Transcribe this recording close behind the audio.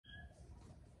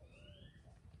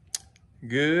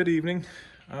Good evening.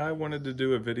 I wanted to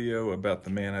do a video about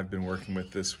the man I've been working with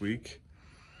this week.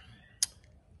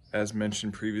 As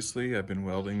mentioned previously, I've been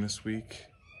welding this week.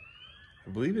 I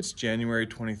believe it's January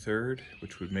 23rd,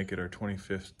 which would make it our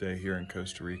 25th day here in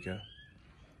Costa Rica.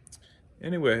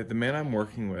 Anyway, the man I'm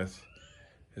working with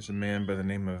is a man by the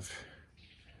name of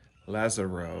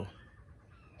Lazaro,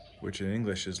 which in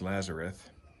English is Lazarus.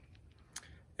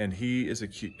 And he is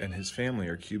and his family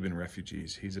are Cuban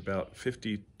refugees. He's about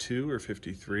 52 or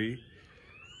 53.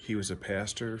 He was a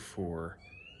pastor for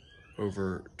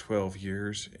over 12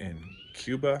 years in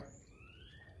Cuba,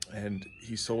 and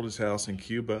he sold his house in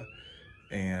Cuba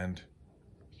and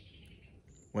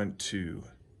went to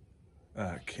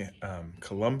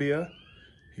Colombia.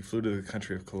 He flew to the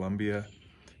country of Colombia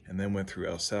and then went through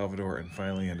El Salvador and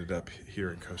finally ended up here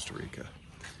in Costa Rica.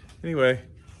 Anyway,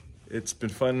 it's been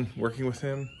fun working with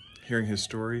him, hearing his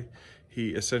story.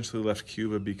 He essentially left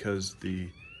Cuba because the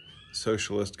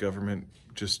socialist government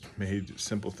just made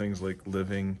simple things like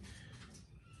living,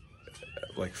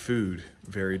 like food,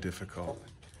 very difficult.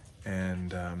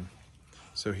 And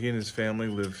so he and his family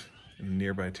live in a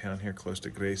nearby town here, Costa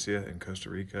Rica in Costa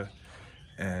Rica.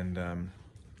 And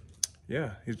yeah,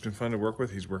 he's been fun to work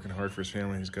with. He's working hard for his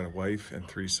family. He's got a wife and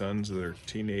 3 sons that are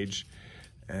teenage.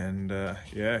 And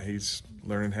yeah, he's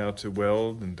learning how to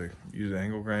weld and to use an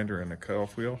angle grinder and a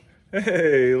cutoff wheel.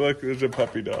 Hey, look, there's a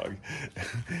puppy dog.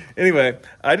 Anyway,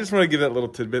 I just want to give that little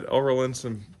tidbit. I'll roll in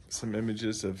some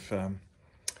images of,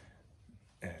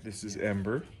 this is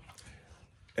Ember.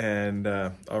 And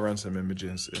I'll run some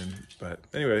images in. But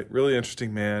anyway, really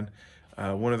interesting man.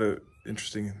 One of the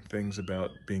interesting things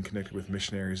about being connected with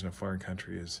missionaries in a foreign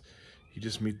country is you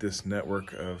just meet this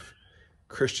network of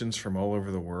Christians from all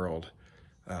over the world.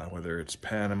 Whether it's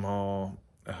Panama,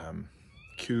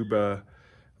 Cuba,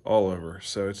 all over.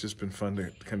 So it's just been fun to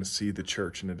kind of see the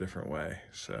church in a different way.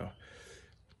 So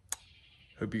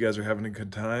hope you guys are having a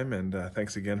good time, and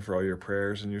thanks again for all your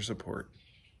prayers and your support.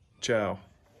 Ciao.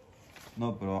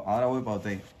 No, pero ahora voy para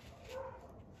hotel.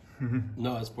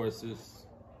 No, es por sus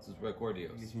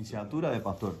recordios. Licenciatura de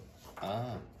pastor.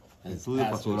 Ah, his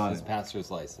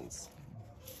pastor's license.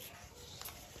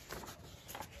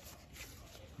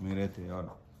 Mire este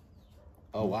ahora.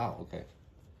 Oh, wow, okay.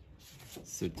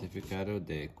 Certificado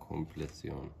de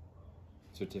compleción.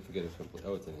 Certificate of completion.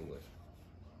 Oh, it's in English.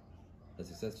 That's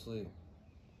successfully.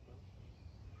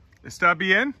 ¿Está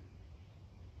bien?